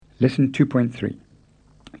Lesson 2.3.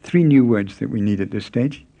 3 new words that we need at this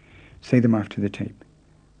stage. Say them after the tape.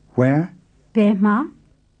 Where, Burma,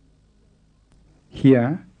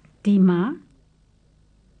 here, Dima,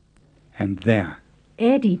 and there.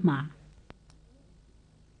 Edima.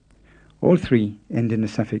 All 3 end in the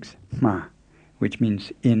suffix ma, which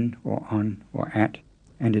means in or on or at,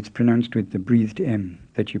 and it's pronounced with the breathed M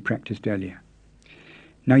that you practiced earlier.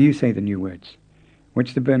 Now you say the new words.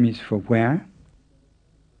 What's the Burmese for where?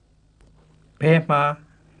 Burma,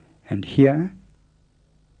 And here,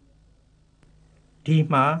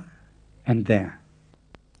 Dima, and there.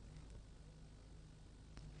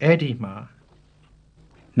 Edima.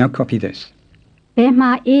 Now copy this.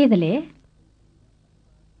 Burma Edale,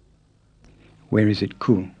 Where is it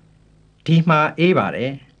cool? Dima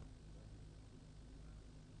Ebare.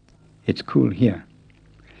 It's cool here.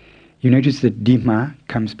 You notice that dima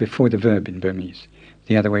comes before the verb in Burmese,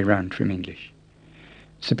 the other way round from English.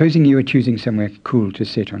 Supposing you are choosing somewhere cool to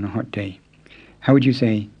sit on a hot day, how would you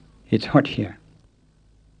say, it's hot here?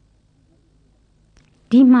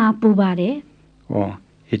 Dima Pubare, Or,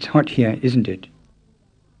 it's hot here, isn't it?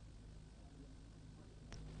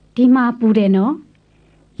 Dima Pureno,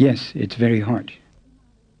 Yes, it's very hot.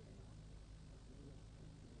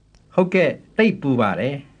 ဟုတ်ကဲ့တိတ်ပူပါတ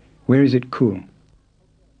ယ် Where is it cool?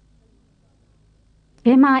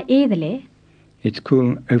 Burma Edale, It's cool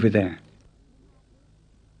over there.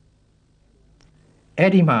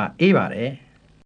 အဲ့ဒီမှာအေးပါတယ်